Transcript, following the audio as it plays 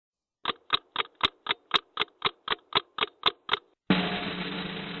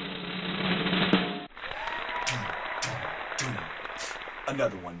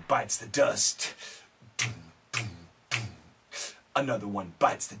Another one bites the dust. Another one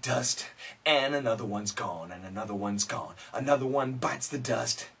bites the dust. And another one's gone. And another one's gone. Another one bites the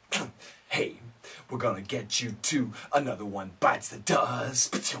dust. Hey, we're gonna get you too. Another one bites the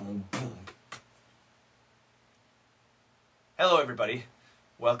dust. Hello everybody.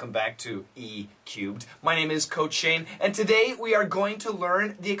 Welcome back to E Cubed. My name is Coach Shane, and today we are going to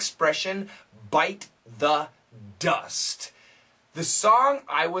learn the expression bite the dust. The song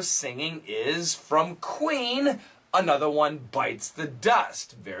I was singing is from Queen, Another One Bites the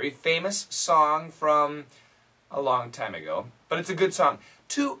Dust. Very famous song from a long time ago, but it's a good song.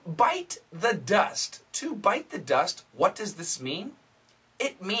 To bite the dust. To bite the dust, what does this mean?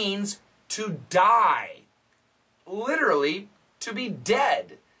 It means to die. Literally, to be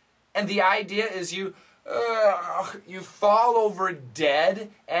dead. And the idea is you fall over dead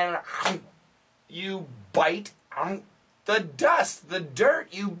and you bite the dust, the dirt.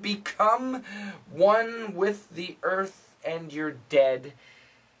 You become one with the earth and you're dead.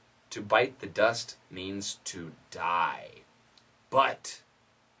 To bite the dust means to die. But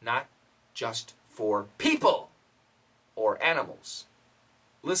not just for people or animals.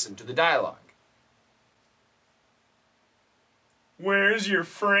 Listen to the dialogue. Where's your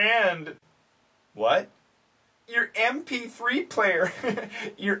friend? What? Your MP3 player.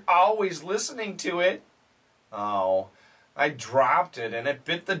 You're always listening to it. Oh, I dropped it and it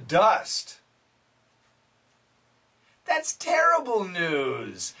bit the dust. That's terrible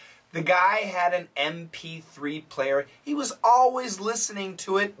news. The guy had an MP3 player. He was always listening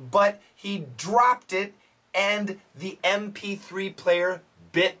to it, but he dropped it and the MP3 player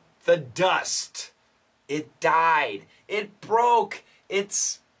bit the dust. It died. It broke.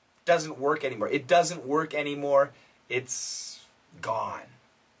 It doesn't work anymore. It doesn't work anymore. It's gone.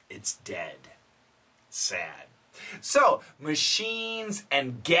 It's dead. Sad. So, machines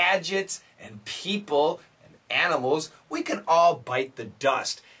and gadgets and people and animals, we can all bite the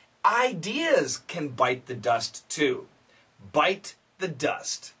dust. Ideas can bite the dust too. Bite the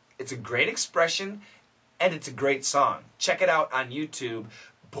dust. It's a great expression and it's a great song. Check it out on YouTube.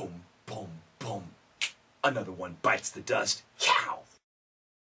 Boom, boom, boom. Another one bites the dust. Yow!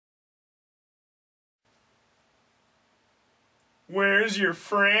 Where's your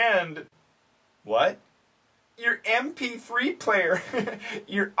friend? What? Your MP3 player.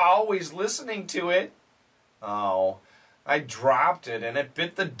 You're always listening to it. Oh, I dropped it and it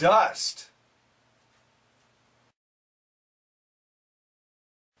bit the dust.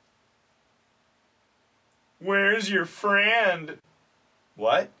 Where's your friend?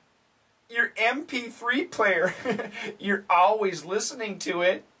 What? Your MP3 player. You're always listening to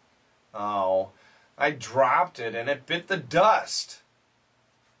it. Oh, I dropped it and it bit the dust.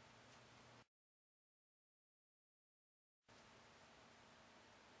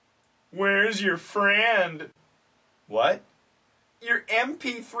 Where's your friend? What? Your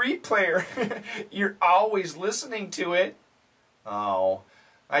MP3 player. You're always listening to it. Oh,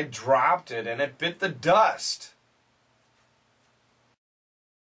 I dropped it and it bit the dust.